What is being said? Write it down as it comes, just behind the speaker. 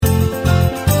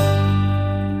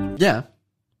Yeah.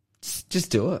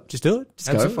 Just do it. Just do it.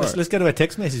 Go for it. Let's go to our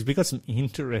text message. We got some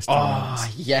interesting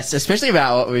ones. Yes, especially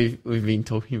about what we've been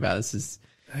talking about. This is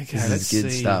Let's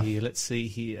good stuff. Let's see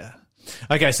here.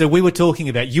 Okay, so you were talking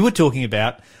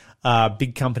about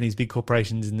big companies, big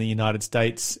corporations in the United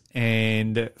States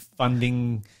and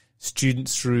funding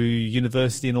students through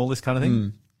university and all this kind of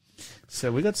thing.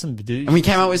 So we got some... And we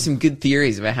came up with some good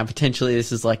theories about how potentially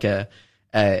this is like a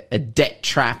debt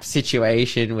trap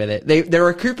situation with it. They're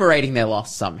recuperating their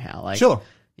loss somehow. Like, sure.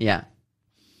 Yeah.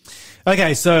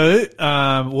 Okay, so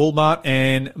Walmart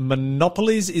and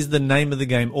monopolies is the name of the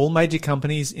game. All major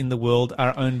companies in the world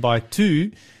are owned by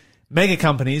two mega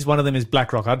companies. One of them is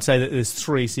BlackRock. I'd say that there's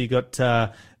three. So you got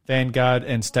Vanguard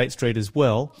and State Street as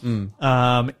well.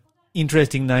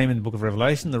 Interesting name in the Book of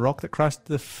Revelation, the rock that crushed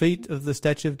the feet of the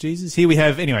statue of Jesus. Here we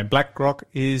have, anyway, BlackRock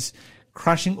is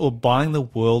crushing or buying the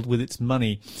world with its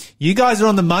money. You guys are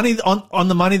on the money on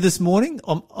the money this morning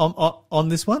on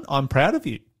this one. I'm proud of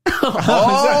you.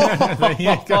 Oh. There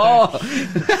you go.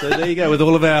 So there you go. With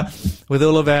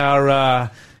all of our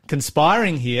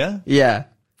conspiring here, Yeah.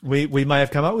 we may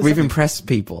have come up with We've something. impressed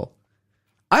people.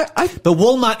 But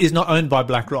Walmart is not owned by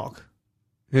BlackRock.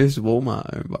 Who's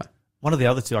Walmart owned by? One of the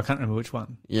other two. I can't remember which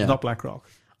one. Yeah. Not BlackRock.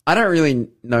 I don't really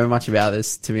know much about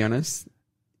this, to be honest.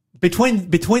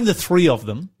 Between the three of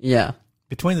them, Yeah.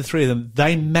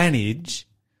 they manage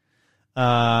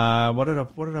what did I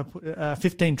put?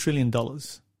 $15 trillion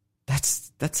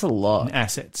That's a lot. in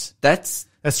assets. That's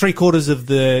 3/4 of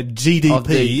the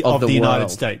GDP of the United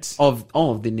world. States. Of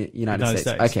the United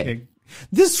States. Okay. Yeah.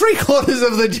 This 3/4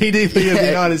 of the GDP of the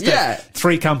United States. Yeah.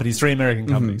 Three American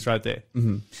companies, right there.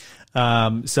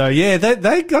 So yeah,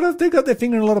 they got their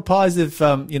finger in a lot of pies. They've they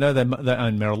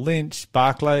own Merrill Lynch,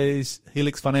 Barclays,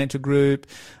 Helix Financial Group,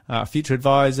 Future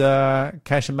Advisor,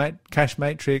 Cash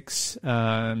Matrix,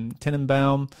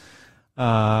 Tenenbaum,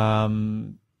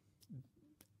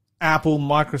 Apple,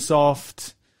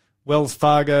 Microsoft, Wells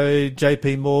Fargo,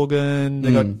 JP Morgan.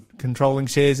 They got controlling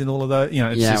shares in all of those. You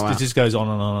know, it just goes on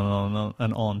and on and on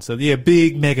and on. So yeah,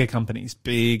 big mega companies,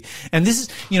 big. And this is,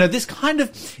 this kind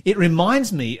of, it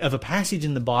reminds me of a passage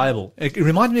in the Bible. It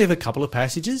reminds me of a couple of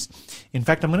passages. In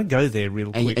fact, I'm going to go there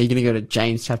real quick. Are you going to go to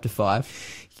James chapter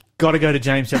 5? Got to go to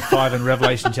James chapter 5 and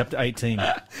Revelation chapter 18.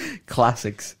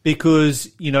 Classics. Because,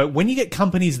 when you get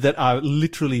companies that are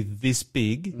literally this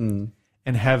big and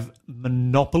have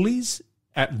monopolies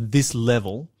at this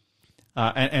level,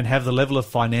 and have the level of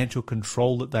financial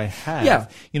control that they have. Yeah.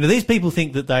 These people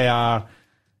think that they are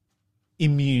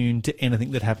immune to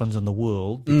anything that happens in the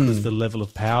world because of the level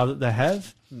of power that they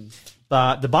have.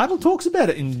 But the Bible talks about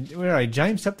it in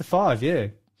James chapter 5, yeah.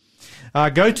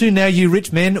 Go to now, you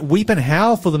rich men, weep and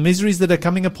howl for the miseries that are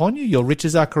coming upon you. Your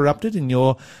riches are corrupted and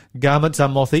your garments are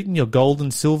moth-eaten. Your gold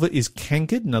and silver is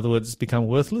cankered. In other words, it's become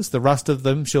worthless. The rust of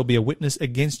them shall be a witness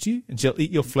against you and shall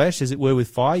eat your flesh as it were with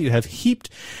fire. You have heaped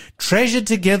treasure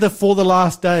together for the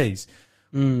last days.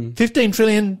 $15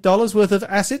 trillion worth of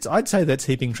assets. I'd say that's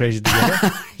heaping treasure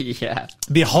together. Yeah.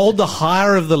 Behold the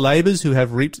hire of the labourers who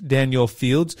have reaped down your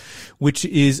fields, which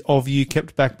is of you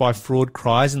kept back by fraud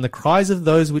cries, and the cries of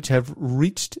those which have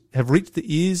reached the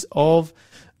ears of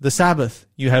the Sabbath.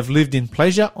 You have lived in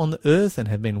pleasure on the earth and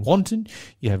have been wanton.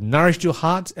 You have nourished your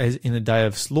hearts as in a day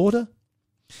of slaughter.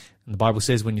 And the Bible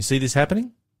says when you see this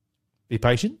happening, be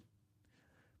patient,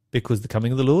 because the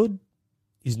coming of the Lord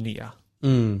is near.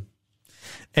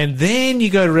 And then you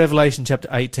go to Revelation chapter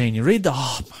 18. You read the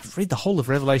whole of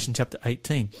Revelation chapter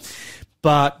 18.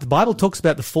 But the Bible talks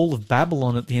about the fall of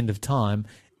Babylon at the end of time,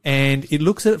 and it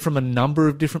looks at it from a number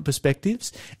of different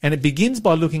perspectives. And it begins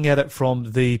by looking at it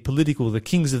from the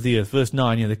kings of the earth. Verse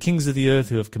 9, the kings of the earth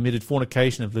who have committed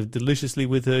fornication, have lived deliciously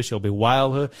with her, shall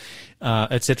bewail her,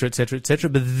 etc., etc., etc.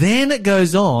 But then it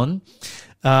goes on,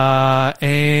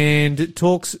 and it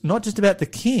talks not just about the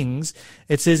kings.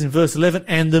 It says in verse 11,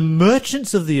 and the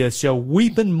merchants of the earth shall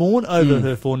weep and mourn over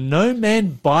her, for no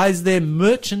man buys their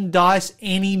merchandise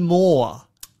anymore.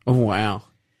 Oh, wow.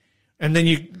 And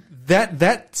then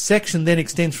that section then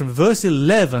extends from verse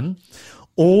 11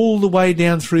 all the way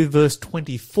down through verse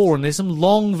 24. And there's some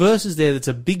long verses there. That's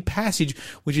a big passage,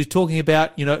 which is talking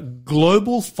about,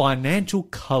 global financial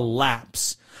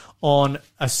collapse on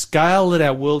a scale that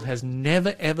our world has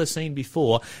never, ever seen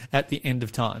before at the end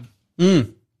of time.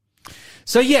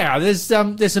 So, yeah, there's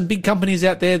some big companies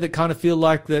out there that kind of feel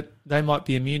like that they might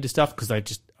be immune to stuff because they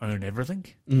just own everything.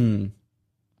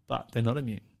 But they're not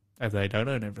immune. They don't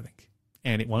own everything.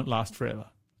 And it won't last forever.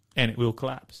 And it will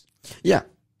collapse. Yeah.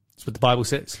 That's what the Bible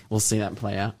says. We'll see that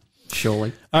play out,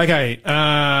 surely. Okay,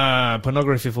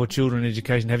 pornography for children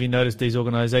education. Have you noticed these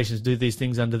organisations do these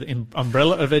things under the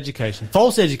umbrella of education?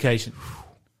 False education.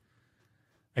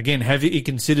 Again, have you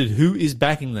considered who is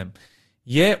backing them?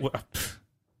 Yeah.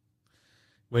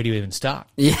 Where do you even start?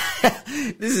 Yeah,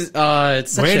 this is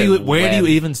it's such Where do you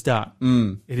even start?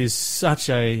 Mm. It is such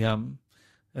a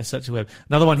web.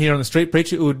 Another one here on the street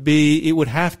preacher. It would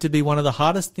have to be one of the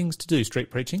hardest things to do. Street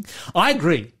preaching. I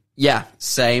agree. Yeah,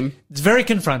 same. It's very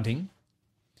confronting.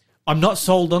 I'm not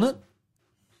sold on it.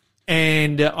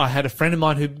 And I had a friend of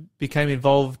mine who became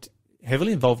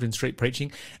heavily involved in street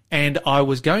preaching, and I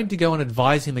was going to go and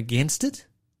advise him against it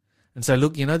and say,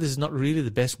 look, this is not really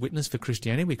the best witness for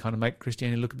Christianity. We kind of make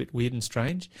Christianity look a bit weird and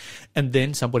strange. And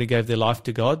then somebody gave their life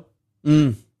to God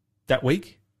that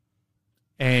week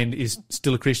and is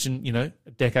still a Christian, a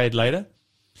decade later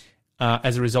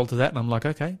as a result of that. And I'm like,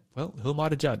 okay, well, who am I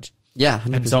to judge? Yeah,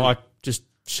 100%. And so I just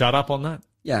shut up on that.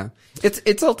 Yeah,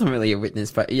 it's ultimately a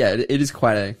witness, but yeah, it is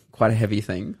quite a heavy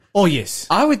thing. Oh yes,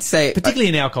 I would say, particularly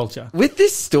in our culture. With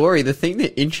this story, the thing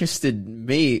that interested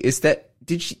me is that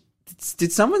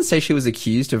did someone say she was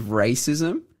accused of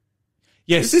racism?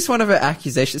 Yes. Is this one of her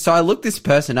accusations? So I looked this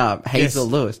person up, Hazel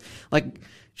Yes. Lewis.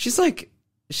 She's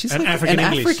An an African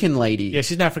English. African lady. Yeah,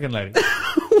 she's an African lady.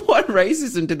 What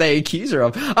racism did they accuse her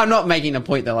of? I'm not making a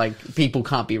point that people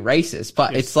can't be racist,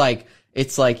 but Yes.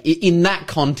 it's like in that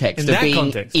context In of that being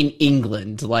context. in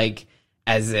England,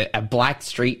 as a black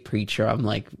street preacher, I'm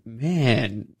like,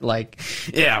 man,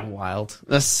 yeah, wild.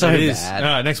 That's so It is. bad. All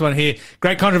right, next one here.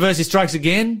 Great controversy strikes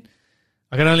again.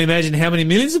 I can only imagine how many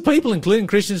millions of people, including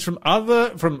Christians from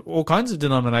all kinds of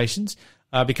denominations,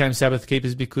 became Sabbath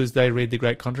keepers because they read the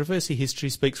Great Controversy. History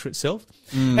speaks for itself.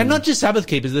 And not just Sabbath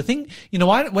keepers. The thing,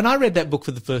 when I read that book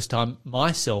for the first time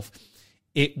myself,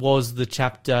 it was the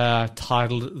chapter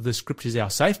titled The Scriptures Our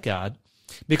Safeguard,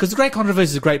 because the Great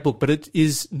Controversy is a great book, but it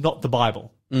is not the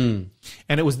Bible. And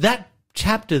it was that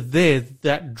chapter there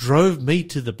that drove me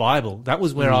to the Bible. That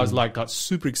was where I was got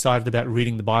super excited about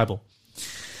reading the Bible.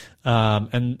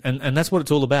 And that's what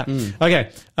it's all about. Okay.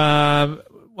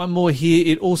 One more here.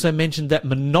 It also mentioned that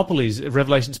monopolies,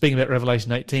 speaking about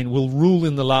Revelation 18, will rule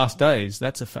in the last days.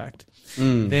 That's a fact.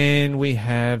 Then we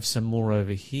have some more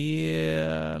over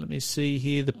here. Let me see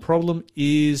here. The problem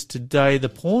is today the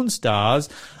porn stars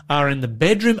are in the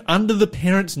bedroom under the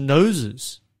parents'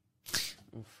 noses.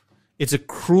 It's a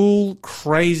cruel,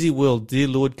 crazy world. Dear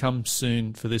Lord, come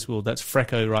soon for this world. That's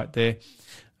Freco right there.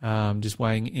 Just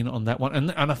weighing in on that one.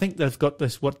 And I think they've got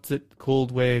this, what's it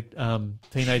called, where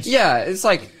teenage... Yeah, it's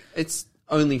OnlyFans.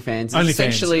 OnlyFans,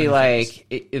 Essentially,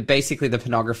 OnlyFans. basically the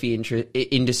pornography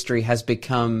industry has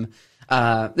become...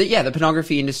 the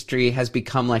pornography industry has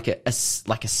become like a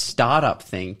startup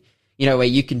thing, where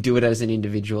you can do it as an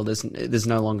individual. There's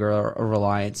no longer a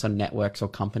reliance on networks or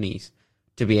companies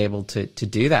to be able to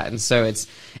do that. And so it's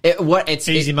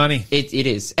easy money. It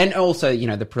is. And also,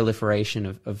 the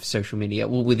proliferation of social media,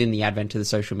 within the advent of the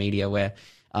social media where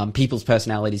people's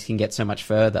personalities can get so much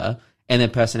further and their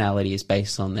personality is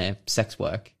based on their sex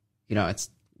work. It's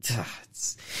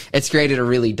created a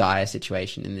really dire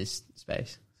situation in this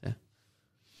space. So.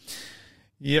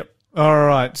 Yep. All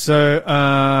right. So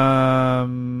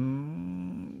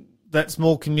that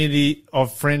small community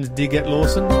of friends dig at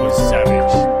Lawson was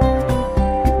savage.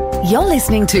 You're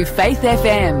listening to Faith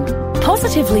FM,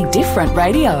 positively different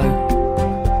radio.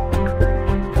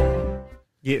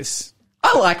 Yes.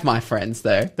 I like my friends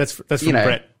though. That's from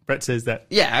Brett. Brett says that.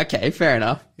 Yeah, okay, fair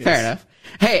enough. Yes. Fair enough.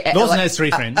 Hey, Lawson has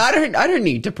 3 friends. I don't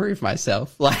need to prove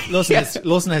myself. Lawson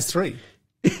has 3.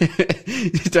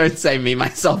 Don't say me,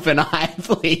 myself, and I,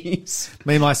 please.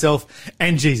 Me, myself,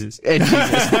 and Jesus. And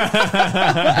Jesus.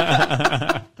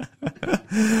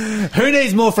 Who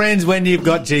needs more friends when you've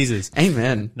got Jesus?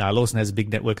 Amen. No, Lawson has a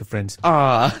big network of friends.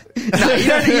 No, you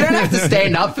don't have to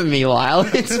stand up for me, Lyle.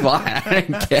 It's fine. I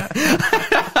don't care.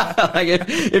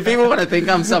 if people want to think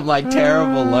I'm some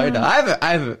terrible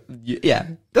loner, yeah,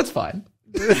 that's fine.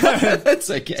 That's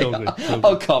okay. It's all good. It's all good.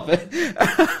 I'll cop it.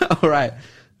 All right.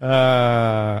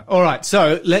 All right.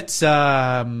 So let's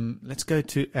go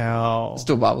to our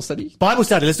Still Bible study. Bible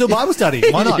study. Let's do a Bible study.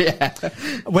 Why not? Yeah.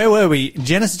 Where were we?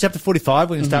 Genesis chapter 45.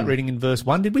 We're going to start reading in verse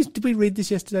 1. Did we read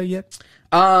this yesterday yet?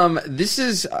 This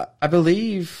is, I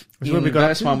believe, Where in we got up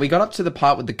verse to? 1. We got up to the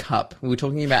part with the cup. We were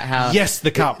talking about how... Yes,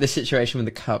 the cup. The situation with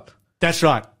the cup. That's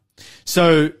right.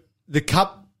 So the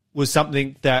cup was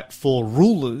something that for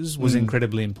rulers was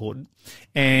incredibly important.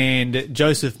 And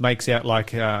Joseph makes out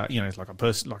it's like a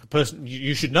person,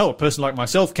 you should know, a person like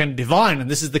myself can divine,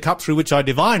 and this is the cup through which I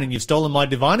divine, and you've stolen my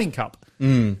divining cup.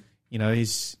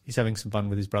 He's having some fun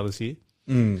with his brothers here,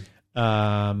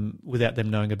 without them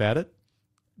knowing about it.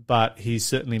 But he's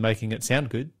certainly making it sound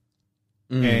good.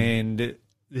 And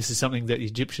this is something that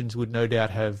Egyptians would no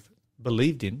doubt have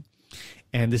believed in.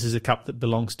 and this is a cup that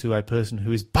belongs to a person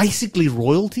who is basically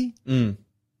royalty, and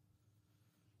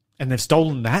they've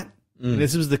stolen that. And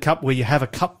this was the cup where you have a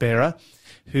cupbearer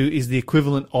who is the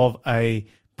equivalent of a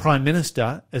prime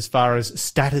minister as far as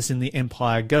status in the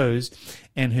empire goes,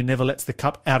 and who never lets the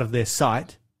cup out of their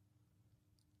sight.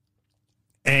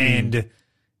 And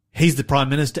he's the prime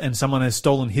minister and someone has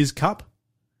stolen his cup.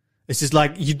 It's just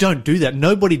like, you don't do that.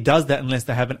 Nobody does that unless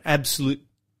they have an absolute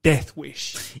death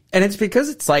wish. And it's because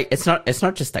it's like, it's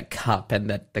not just a cup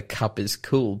and that the cup is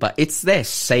cool, but it's their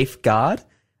safeguard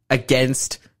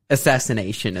against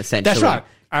assassination, essentially. That's right.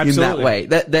 Absolutely. In that way.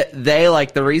 That they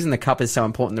like, the reason the cup is so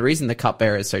important, the reason the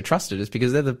cupbearer is so trusted is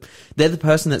because they're the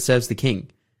person that serves the king.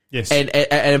 Yes.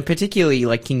 And particularly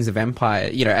like kings of empire,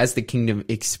 you know, as the kingdom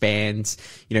expands,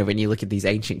 you know, when you look at these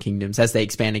ancient kingdoms, as they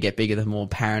expand and get bigger, the more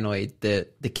paranoid the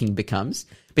king becomes.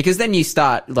 Because then you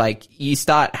start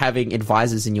having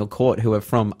advisors in your court who are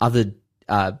from other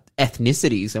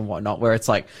ethnicities and whatnot, where it's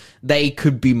like they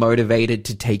could be motivated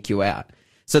to take you out.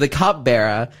 So the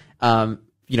cupbearer,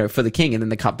 you know, for the king, and then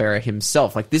the cupbearer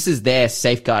himself, like this is their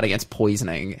safeguard against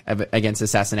poisoning, against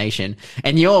assassination.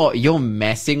 And you're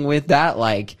messing with that,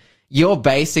 like you're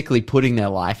basically putting their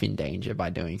life in danger by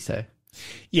doing so.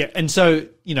 Yeah, and so,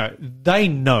 you know, they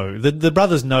know, the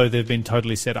brothers know they've been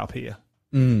totally set up here.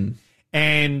 And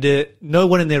no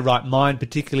one in their right mind,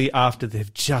 particularly after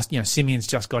they've just, you know, Simeon's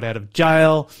just got out of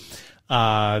jail.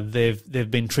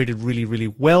 They've been treated really, really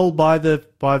well by the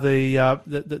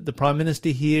prime minister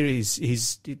here.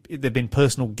 They've been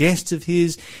personal guests of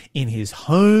his in his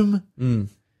home.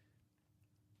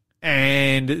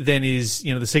 And then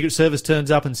the Secret Service turns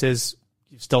up and says,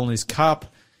 "You've stolen his cup."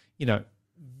 You know,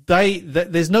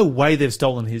 there's no way they've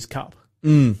stolen his cup.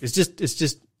 It's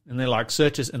just, and they're like,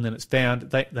 search us, and then it's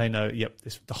found. They know, yep,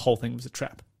 the whole thing was a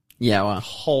trap. Yeah, wow. The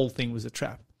whole thing was a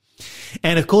trap.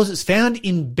 And, of course, it's found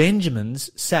in Benjamin's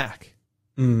sack.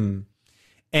 And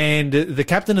the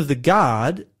captain of the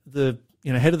guard, the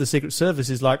head of the Secret Service,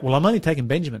 is like, well, I'm only taking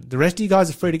Benjamin. The rest of you guys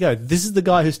are free to go. This is the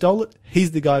guy who stole it. He's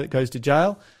the guy that goes to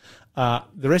jail. The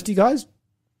rest of you guys,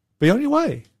 be on your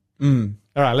way. All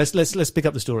right, let's pick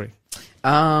up the story.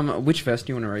 Which verse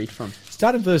do you want to read from?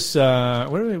 Start in verse.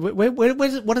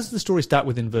 What does the story start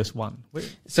with in verse 1?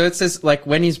 So it says, like,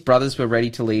 when his brothers were ready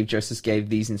to leave, Joseph gave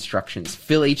these instructions: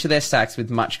 fill each of their sacks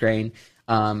with much grain,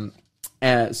 so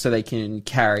they can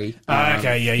carry.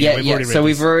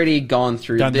 We've already gone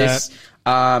through this.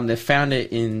 They found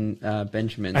it in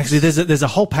Benjamin. Actually, there's a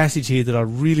whole passage here that I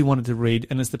really wanted to read,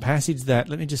 and it's the passage that,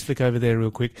 let me just flick over there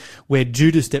real quick, where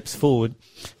Judah steps forward.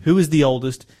 Who is the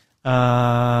oldest?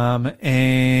 Chapter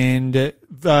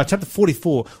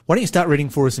 44. Why don't you start reading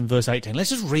for us in verse 18?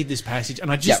 Let's just read this passage,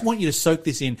 and I just want you to soak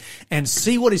this in and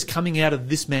see what is coming out of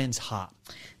this man's heart.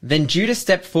 Then Judah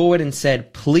stepped forward and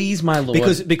said, "Please, my lord,"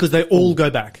 because they all go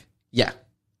back. Yeah,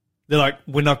 they're like,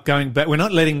 we're not going back. We're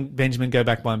not letting Benjamin go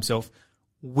back by himself.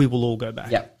 We will all go back.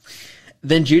 Yeah.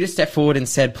 Then Judah stepped forward and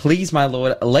said, "Please, my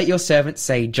lord, let your servant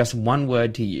say just one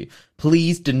word to you.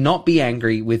 Please do not be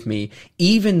angry with me,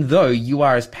 even though you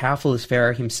are as powerful as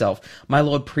Pharaoh himself. My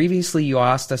lord, previously you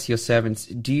asked us, your servants,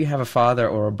 do you have a father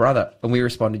or a brother? And we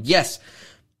responded, yes,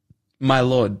 my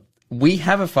lord. We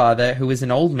have a father who is an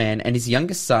old man, and his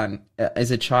youngest son is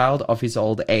a child of his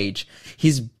old age.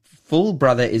 His full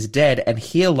brother is dead, and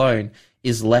he alone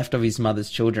is left of his mother's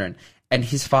children. And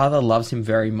his father loves him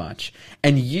very much.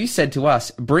 And you said to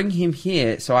us, bring him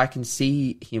here so I can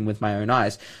see him with my own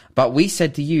eyes. But we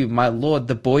said to you, my lord,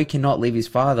 the boy cannot leave his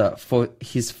father, for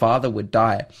his father would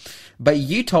die. But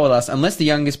you told us, unless the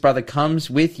youngest brother comes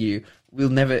with you,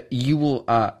 you will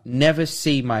never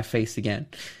see my face again.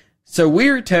 So we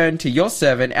returned to your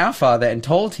servant, our father, and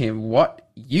told him what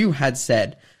you had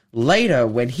said. Later,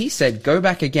 when he said, go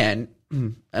back again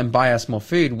and buy us more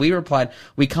food, we replied,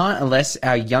 we can't unless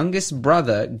our youngest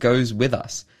brother goes with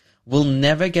us. We'll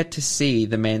never get to see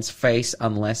the man's face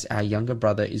unless our younger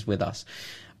brother is with us.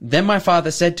 Then my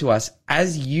father said to us,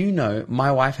 as you know,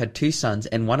 my wife had 2 sons,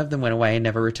 and one of them went away and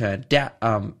never returned.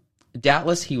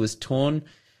 Doubtless he was torn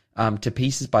to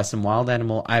pieces by some wild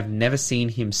animal. I've never seen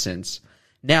him since.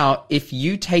 Now, if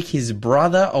you take his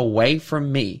brother away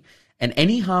from me, and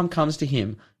any harm comes to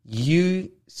him,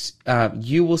 you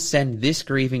will send this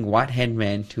grieving white-haired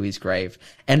man to his grave.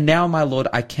 And now, my lord,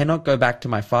 I cannot go back to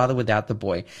my father without the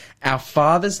boy. Our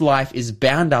father's life is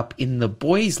bound up in the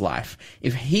boy's life.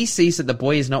 If he sees that the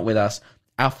boy is not with us,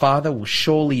 our father will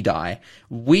surely die.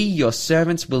 We, your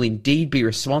servants, will indeed be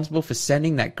responsible for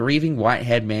sending that grieving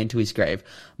white-haired man to his grave.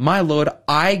 My lord,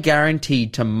 I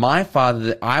guaranteed to my father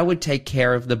that I would take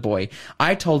care of the boy.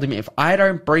 I told him, if I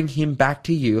don't bring him back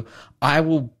to you, I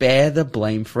will bear the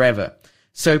blame forever.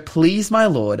 So please, my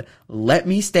lord, let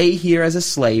me stay here as a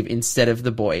slave instead of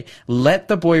the boy. Let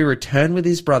the boy return with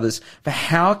his brothers, for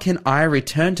how can I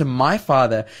return to my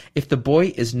father if the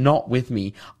boy is not with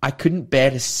me? I couldn't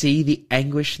bear to see the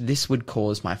anguish this would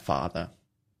cause my father.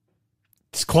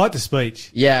 It's quite the speech.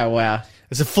 Yeah, wow.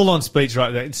 It's a full-on speech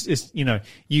right there. It's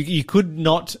you could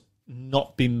not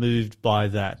be moved by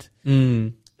that.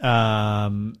 And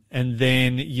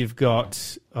then you've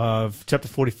got chapter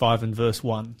 45 and verse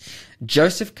 1.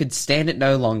 Joseph could stand it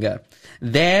no longer.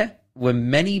 There were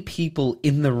many people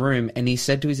in the room, and he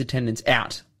said to his attendants,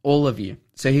 "Out, all of you."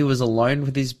 So he was alone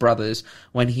with his brothers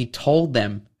when he told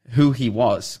them who he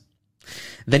was.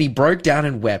 Then he broke down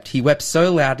and wept. He wept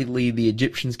so loudly the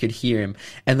Egyptians could hear him,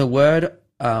 and the word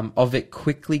of it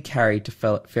quickly carried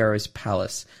to Pharaoh's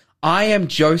palace. "I am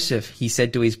Joseph," he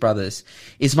said to his brothers.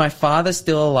 "Is my father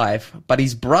still alive?" But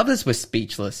his brothers were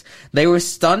speechless. They were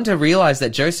stunned to realize that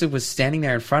Joseph was standing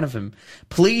there in front of him.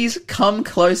 "Please come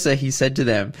closer," he said to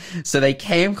them. So they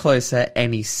came closer,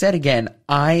 and he said again,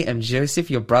 "I am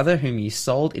Joseph, your brother, whom you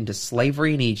sold into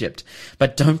slavery in Egypt.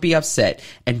 But don't be upset,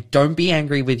 and don't be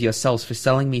angry with yourselves for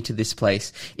selling me to this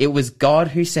place. It was God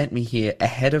who sent me here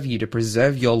ahead of you to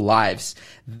preserve your lives.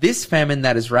 This famine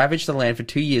that has ravaged the land for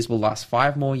 2 years will last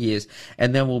 5 more years,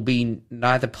 and there will be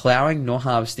neither plowing nor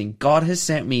harvesting. God has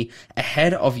sent me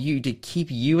ahead of you to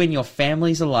keep you and your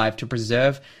families alive, to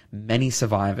preserve many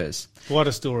survivors." What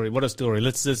a story! What a story!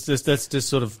 Let's just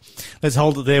sort of let's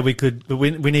hold it there. We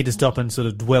need to stop and sort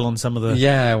of dwell on some of the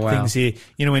things here.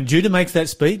 You know, when Judah makes that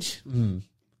speech,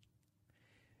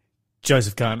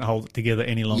 Joseph can't hold it together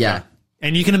any longer. Yeah.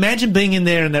 And you can imagine being in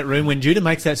there in that room when Judah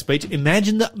makes that speech.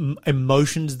 Imagine the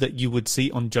emotions that you would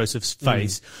see on Joseph's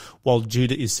face while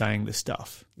Judah is saying this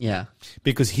stuff. Yeah.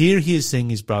 Because here he is seeing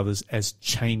his brothers as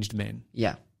changed men.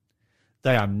 Yeah.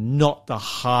 They are not the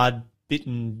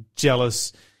hard-bitten,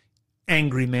 jealous,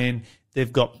 angry men.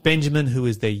 They've got Benjamin, who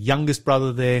is their youngest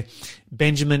brother there.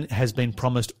 Benjamin has been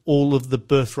promised all of the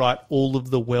birthright, all of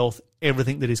the wealth,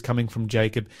 everything that is coming from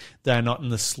Jacob. They are not in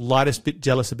the slightest bit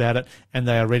jealous about it, and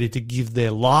they are ready to give their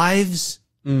lives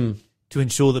to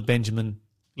ensure that Benjamin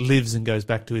lives and goes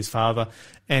back to his father,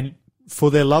 and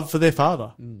for their love for their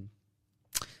father.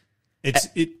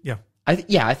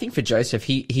 I think for Joseph,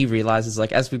 he realizes,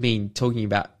 like, as we've been talking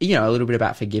about, you know, a little bit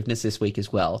about forgiveness this week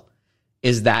as well,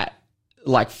 is that,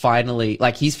 like, finally,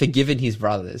 like, he's forgiven his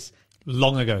brothers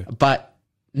long ago, but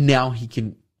now he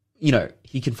can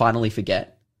finally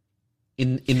forget,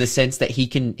 in the sense that he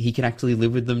can actually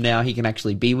live with them now. He can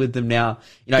actually be with them now,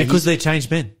 you know, because they're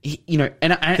changed men.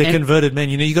 They're converted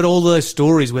men. You know, you got all those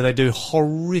stories where they do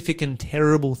horrific and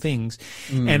terrible things,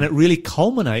 and it really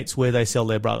culminates where they sell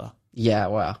their brother. Yeah,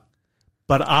 wow.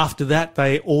 But after that,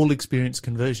 they all experience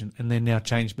conversion, and they're now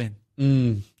changed men.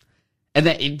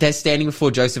 And they're standing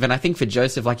before Joseph, and I think for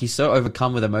Joseph, like, he's so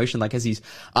overcome with emotion, like, as he's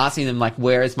asking them, like,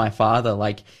 where is my father?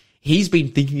 Like, he's been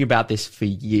thinking about this for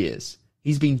years.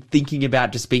 He's been thinking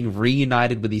about just being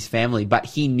reunited with his family, but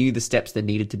he knew the steps that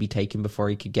needed to be taken before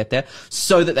he could get there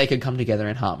so that they could come together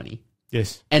in harmony.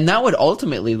 Yes. And that would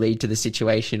ultimately lead to the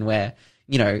situation where,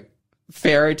 you know,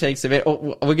 Pharaoh takes a bit, or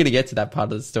we're going to get to that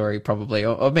part of the story probably,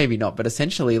 or maybe not, but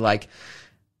essentially, like,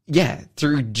 yeah,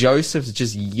 through Joseph's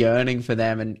just yearning for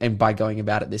them and by going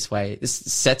about it this way, this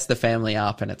sets the family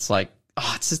up, and it's like,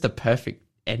 it's just the perfect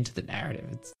end to the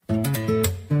narrative.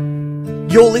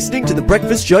 You're listening to the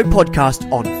Breakfast Show podcast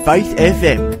on Faith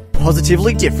FM.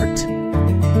 Positively different.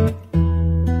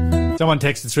 Someone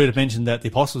texted through to mention that the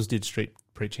apostles did street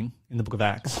preaching in the book of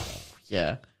Acts.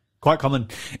 Yeah. Quite common.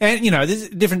 And, you know, there's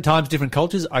different times, different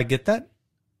cultures. I get that.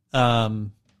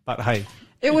 But hey,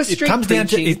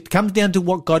 it comes down to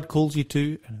what God calls you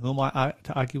to, and who am I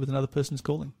to argue with another person's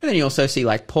calling? And then you also see,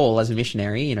 like, Paul as a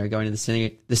missionary, you know, going to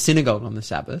the synagogue on the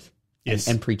Sabbath, yes,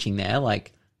 and preaching there.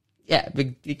 Like, yeah,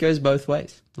 it goes both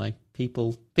ways. Like,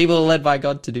 people are led by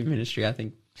God to do ministry. I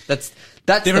think that's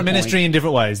different ministry in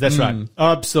different ways. That's right.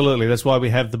 Absolutely. That's why we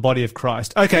have the body of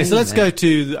Christ. Okay, so let's go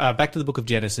to back to the book of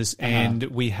Genesis, and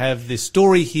we have this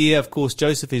story here. Of course,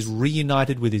 Joseph is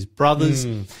reunited with his brothers.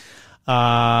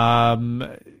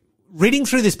 Reading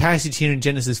through this passage here in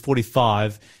Genesis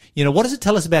 45, you know, what does it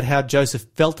tell us about how Joseph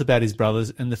felt about his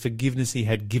brothers and the forgiveness he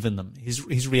had given them,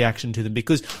 his reaction to them?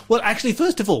 Because, well, actually,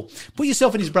 first of all, put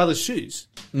yourself in his brother's shoes.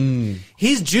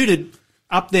 Here's Judah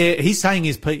up there. He's saying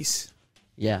his piece.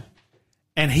 Yeah.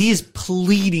 And he is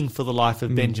pleading for the life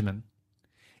of Benjamin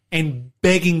and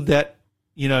begging that,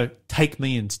 you know, take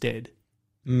me instead.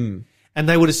 And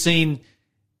they would have seen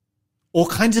all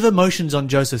kinds of emotions on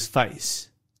Joseph's face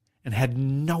and had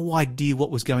no idea what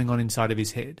was going on inside of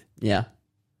his head. Yeah.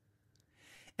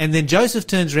 And then Joseph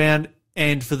turns around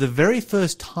and for the very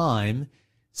first time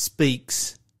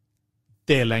speaks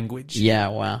their language. Yeah,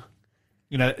 wow.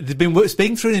 You know, they've been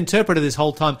speaking through an interpreter this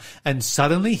whole time, and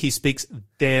suddenly he speaks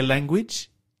their language.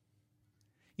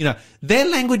 You know, their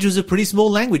language was a pretty small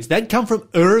language. They'd come from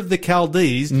Ur of the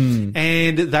Chaldees,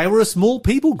 and they were a small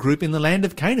people group in the land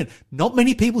of Canaan. Not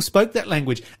many people spoke that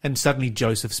language, and suddenly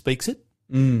Joseph speaks it.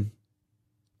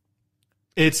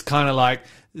 It's kind of like,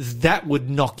 that would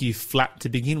knock you flat to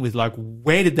begin with. Like,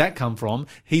 where did that come from?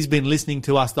 He's been listening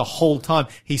to us the whole time.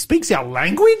 He speaks our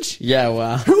language? Yeah,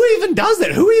 wow. Who even does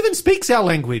that? Who even speaks our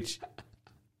language?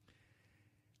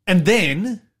 And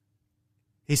then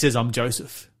he says, I'm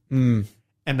Joseph. And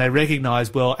they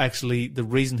recognize, well, actually, the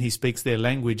reason he speaks their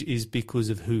language is because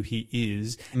of who he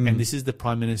is. And this is the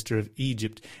Prime Minister of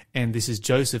Egypt. And this is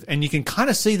Joseph. And you can kind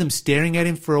of see them staring at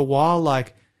him for a while,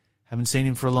 like, haven't seen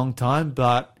him for a long time,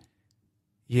 but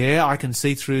yeah, I can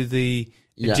see through the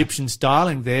Egyptian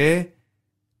styling there.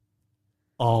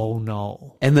 Oh,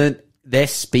 no. And then they're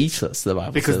speechless, the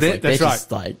Bible Because says. they're- Like, that's they're right.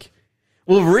 just like,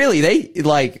 well, really,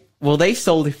 they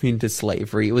sold him into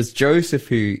slavery. It was Joseph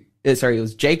who, it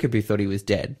was Jacob who thought he was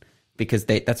dead because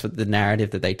that's what the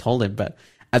narrative that they told him. But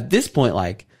at this point,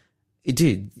 like,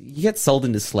 dude, you get sold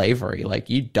into slavery, like,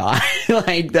 you die.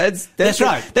 Like, that's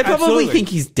right. They probably Absolutely. think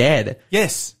he's dead.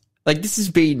 Yes. Like, this has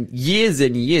been years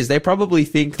and years. They probably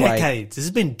think Decades. This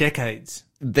has been decades.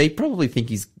 they probably think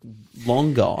he's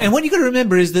long gone. And what you got to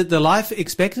remember is that the life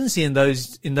expectancy in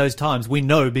those times, we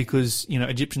know because, you know,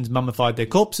 Egyptians mummified their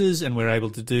corpses and we're able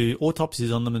to do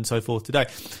autopsies on them and so forth today.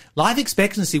 Life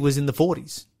expectancy was in the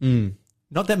 40s.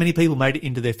 Not that many people made it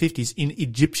into their 50s in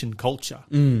Egyptian culture.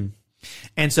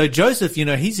 And so Joseph, you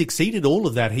know, he's exceeded all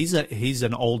of that. He's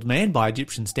an old man by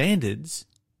Egyptian standards.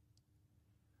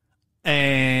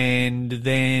 And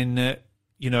then,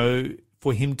 you know,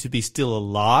 for him to be still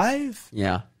alive,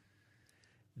 yeah.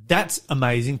 that's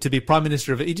amazing. To be Prime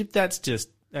Minister of Egypt, that's just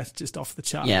off the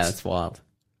charts. Yeah, that's wild.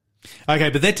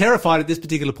 Okay, but they're terrified at this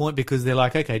particular point because they're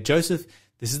like, okay, Joseph,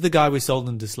 this is the guy we sold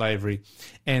into slavery,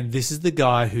 and this is the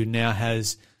guy who now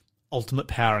has ultimate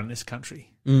power in this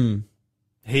country.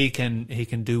 He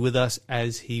can do with us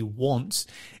as he wants,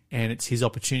 and it's his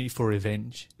opportunity for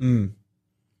revenge.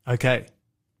 Okay.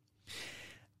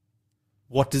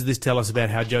 What does this tell us about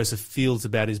how Joseph feels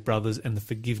about his brothers and the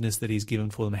forgiveness that he's given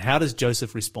for them? How does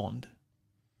Joseph respond?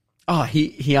 Oh,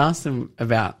 he asked them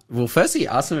about, well, first he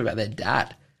asked them about their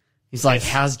dad. He's like,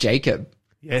 how's Jacob?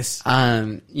 Yes.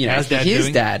 You know, How's Dad his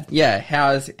doing? dad. Yeah,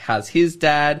 how's his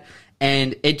dad?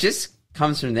 And it just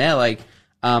comes from there. Like,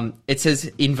 it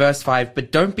says in verse 5,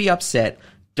 but don't be upset.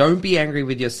 Don't be angry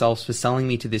with yourselves for selling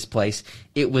me to this place.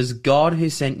 It was God who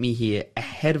sent me here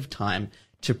ahead of time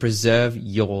to preserve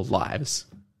your lives.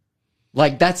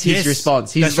 Like, that's his Yes,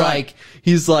 response. He's that's right.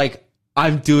 he's like,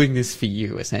 I'm doing this for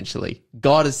you, essentially.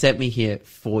 God has sent me here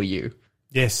for you.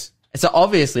 Yes. So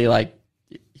obviously, like,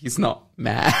 he's not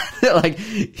mad. Like,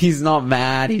 he's not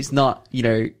mad. He's not, you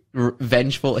know,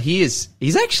 vengeful. He's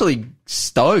actually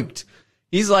stoked.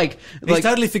 He's like, He's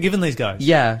totally forgiven these guys.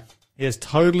 yeah, He has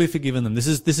totally forgiven them. This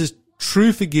is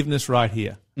true forgiveness right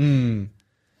here.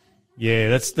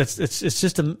 Yeah, it's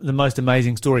just the most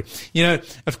amazing story. You know,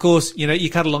 of course, you know, you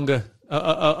cut a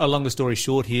longer story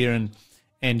short here,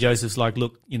 and Joseph's like,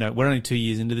 look, you know, we're only 2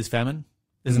 years into this famine.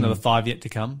 There's another 5 yet to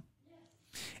come,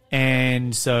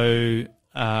 and so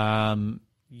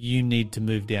you need to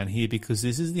move down here because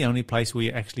this is the only place where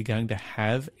you're actually going to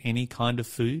have any kind of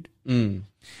food.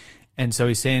 And so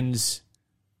he sends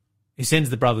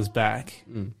the brothers back.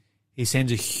 He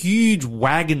sends a huge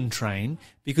wagon train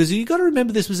because you got to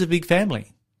remember this was a big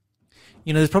family.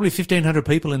 You know, there's probably 1,500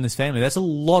 people in this family. That's a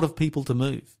lot of people to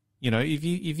move. You know, if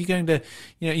you're going to,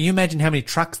 you know, you imagine how many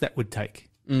trucks that would take.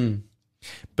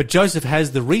 But Joseph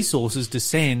has the resources to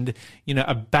send, you know,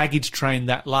 a baggage train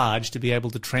that large to be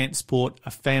able to transport a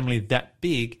family that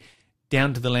big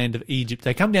down to the land of Egypt.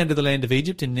 They come down to the land of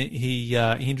Egypt, and he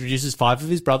introduces 5 of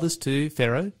his brothers to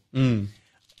Pharaoh.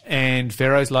 And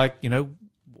Pharaoh's like, you know,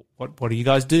 what do you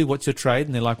guys do? What's your trade?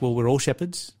 And they're like, well, we're all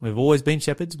shepherds. We've always been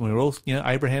shepherds. We're all, you know,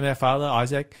 Abraham, our father,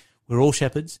 Isaac, we're all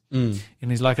shepherds. And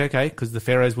he's like, okay, because the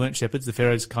Pharaohs weren't shepherds. The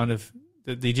Pharaohs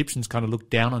the Egyptians kind of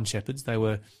looked down on shepherds. They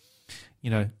were,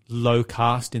 you know, low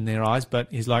caste in their eyes. But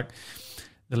he's like,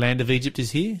 the land of Egypt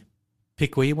is here.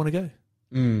 Pick where you want to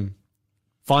go.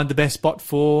 Find the best spot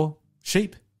for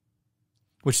sheep,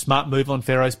 which is a smart move on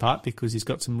Pharaoh's part because he's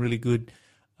got some really good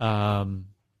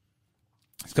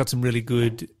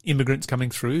immigrants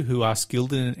coming through who are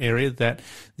skilled in an area that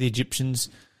the Egyptians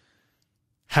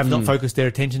have not focused their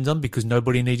attentions on because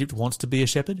nobody in Egypt wants to be a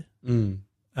shepherd.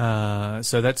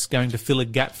 So that's going to fill a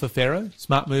gap for Pharaoh.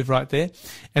 Smart move right there.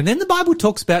 And then the Bible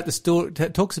talks about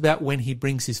talks about when he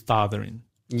brings his father in.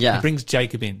 Yeah. He brings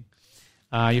Jacob in.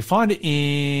 You find it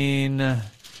in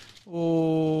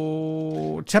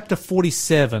chapter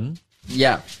 47.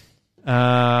 Yeah.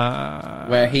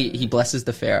 Where he blesses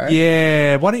the Pharaoh.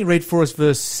 Yeah. Why don't you read for us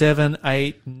verse 7,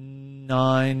 8,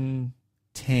 9,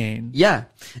 10. Yeah.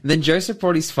 Then Joseph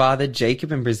brought his father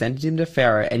Jacob and presented him to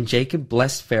Pharaoh, and Jacob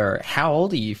blessed Pharaoh. How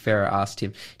old are you? Pharaoh asked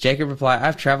him. Jacob replied,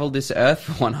 I've traveled this earth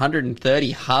for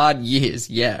 130 hard years.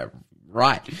 Yeah,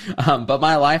 right. But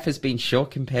my life has been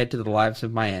short compared to the lives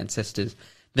of my ancestors.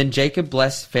 Then Jacob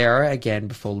blessed Pharaoh again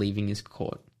before leaving his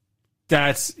court.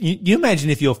 You imagine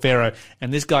if you're Pharaoh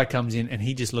and this guy comes in and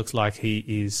he just looks like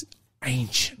he is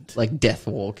ancient. Like death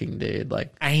walking, dude.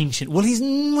 Like ancient. Well,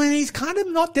 he's kind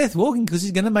of not death walking because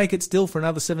he's going to make it still for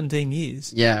another 17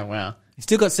 years. Yeah, wow. He's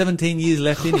still got 17 years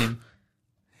left in him.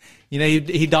 You know,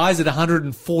 he dies at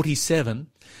 147.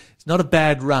 It's not a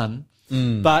bad run.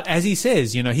 But as he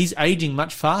says, you know, he's aging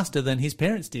much faster than his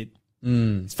parents did.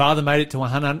 His father made it to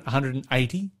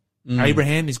 180.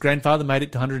 Abraham, his grandfather, made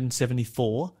it to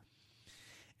 174.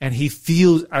 And he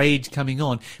feels age coming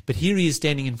on. But here he is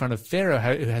standing in front of Pharaoh,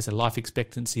 who has a life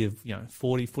expectancy of,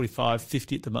 40, 45,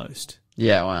 50 at the most.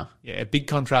 Yeah, wow. Yeah, a big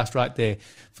contrast right there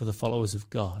for the followers of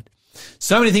God.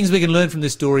 So many things we can learn from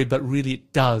this story, but really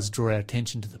it does draw our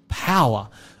attention to the power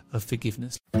of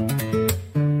forgiveness.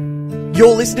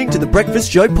 You're listening to the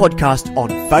Breakfast Show podcast on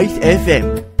Faith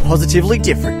FM. Positively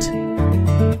different.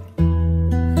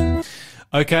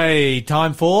 Okay,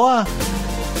 time for...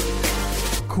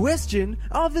 Question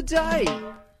of the day.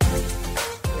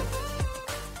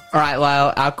 All right,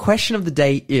 Lyle, our question of the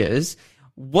day is,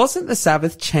 wasn't the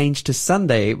Sabbath changed to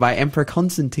Sunday by Emperor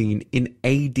Constantine in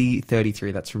AD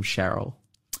 33? That's from Cheryl.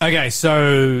 Okay,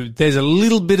 so there's a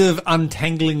little bit of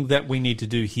untangling that we need to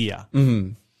do here.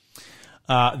 There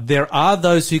are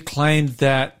those who claim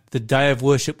that the day of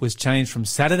worship was changed from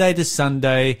Saturday to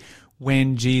Sunday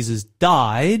when Jesus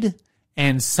died,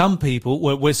 and some people,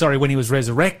 when he was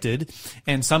resurrected,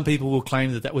 and some people will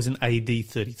claim that that was in AD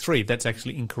 33. That's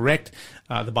actually incorrect.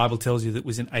 The Bible tells you that it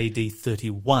was in AD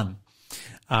 31.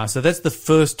 So that's the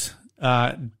first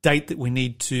date that we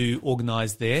need to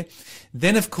organise there.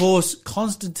 Then, of course,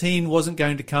 Constantine wasn't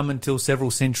going to come until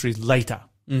several centuries later.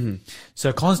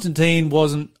 So Constantine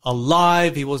wasn't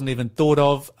alive. He wasn't even thought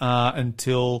of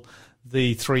until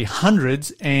the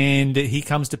 300s, and he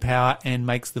comes to power and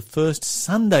makes the first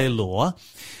Sunday law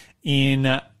in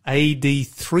AD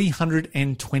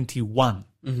 321.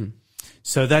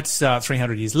 So that's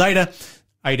 300 years later,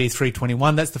 AD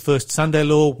 321. That's the first Sunday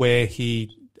law where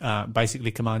he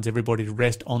basically commands everybody to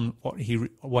rest on what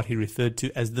he referred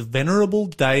to as the venerable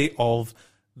day of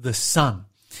the sun.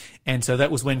 And so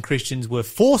that was when Christians were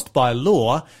forced by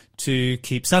law to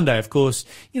keep Sunday. Of course,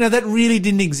 that really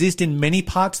didn't exist in many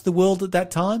parts of the world at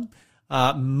that time.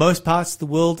 Most parts of the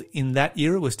world in that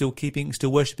era were still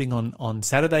worshipping on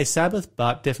Saturday Sabbath,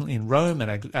 but definitely in Rome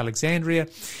and Alexandria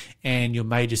and your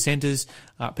major centers,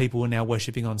 people were now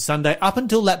worshipping on Sunday. Up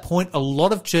until that point, a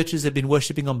lot of churches had been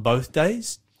worshipping on both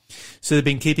days. So they've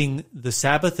been keeping the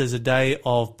Sabbath as a day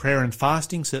of prayer and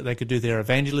fasting so that they could do their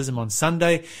evangelism on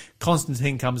Sunday.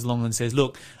 Constantine comes along and says,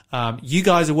 look, you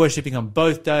guys are worshipping on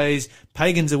both days.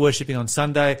 Pagans are worshipping on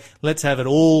Sunday. Let's have it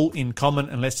all in common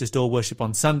and let's just all worship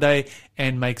on Sunday,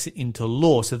 and makes it into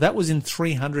law. So that was in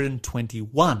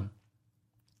 321.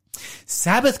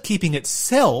 Sabbath keeping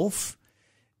itself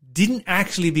didn't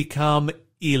actually become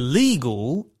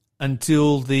illegal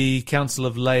until the Council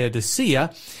of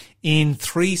Laodicea in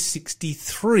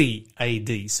 363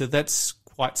 AD. So that's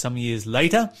quite some years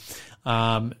later.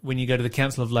 When you go to the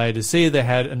Council of Laodicea, they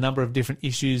had a number of different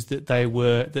issues that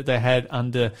they had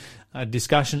under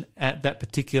discussion at that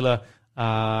particular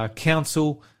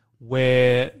council,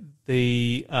 where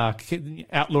the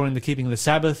outlawing the keeping of the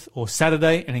Sabbath or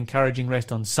Saturday and encouraging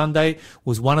rest on Sunday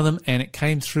was one of them, and it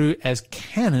came through as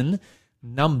canon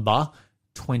number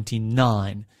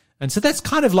 29. And so that's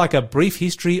kind of like a brief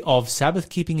history of Sabbath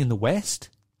keeping in the West.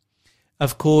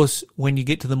 Of course, when you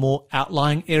get to the more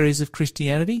outlying areas of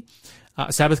Christianity,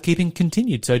 Sabbath keeping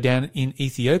continued. So down in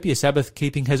Ethiopia, Sabbath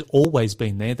keeping has always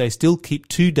been there. They still keep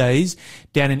 2 days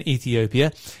down in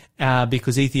Ethiopia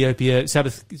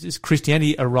because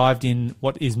Christianity arrived in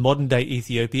what is modern-day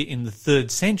Ethiopia in the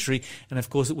 3rd century. And, of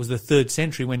course, it was the 3rd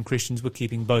century when Christians were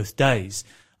keeping both days.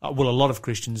 A lot of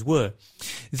Christians were.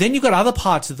 Then you've got other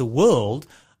parts of the world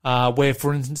where,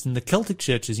 for instance, in the Celtic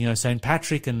churches, St.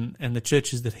 Patrick and the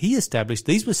churches that he established,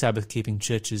 these were Sabbath-keeping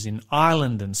churches in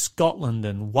Ireland and Scotland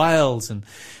and Wales and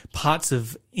parts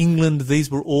of England.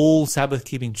 These were all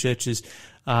Sabbath-keeping churches.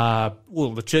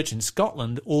 The church in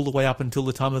Scotland all the way up until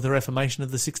the time of the Reformation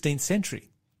of the 16th century.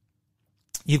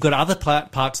 You've got other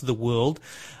parts of the world,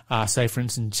 say, for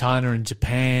instance, China and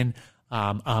Japan,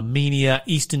 Armenia,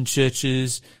 Eastern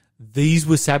churches. These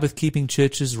were Sabbath-keeping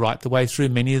churches right the way through,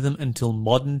 many of them until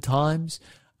modern times,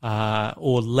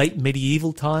 or late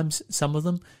medieval times, some of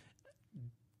them.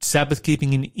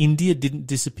 Sabbath-keeping in India didn't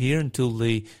disappear until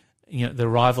the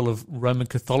arrival of Roman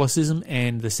Catholicism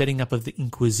and the setting up of the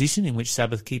Inquisition, in which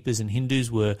Sabbath-keepers and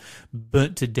Hindus were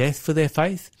burnt to death for their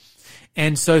faith.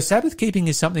 And so Sabbath-keeping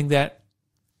is something that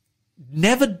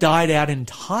never died out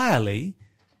entirely,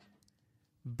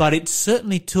 but it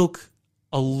certainly took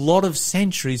a lot of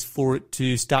centuries for it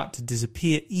to start to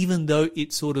disappear, even though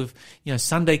it sort of,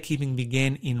 Sunday keeping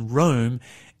began in Rome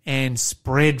and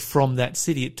spread from that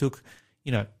city. It took,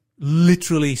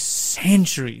 literally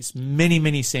centuries, many,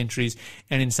 many centuries,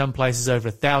 and in some places over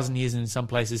 1,000 years, and in some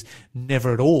places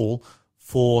never at all,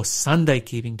 for Sunday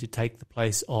keeping to take the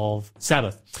place of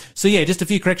Sabbath. So just a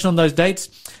few corrections on those dates.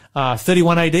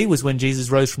 31 AD was when Jesus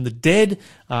rose from the dead.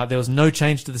 There was no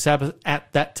change to the Sabbath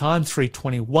at that time.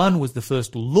 321 was the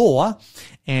first law,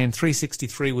 and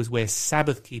 363 was where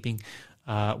Sabbath keeping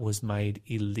was made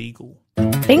illegal.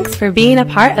 Thanks for being a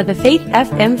part of the Faith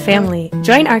FM family.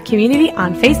 Join our community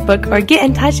on Facebook or get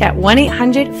in touch at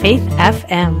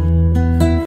 1-800-FAITH-FM.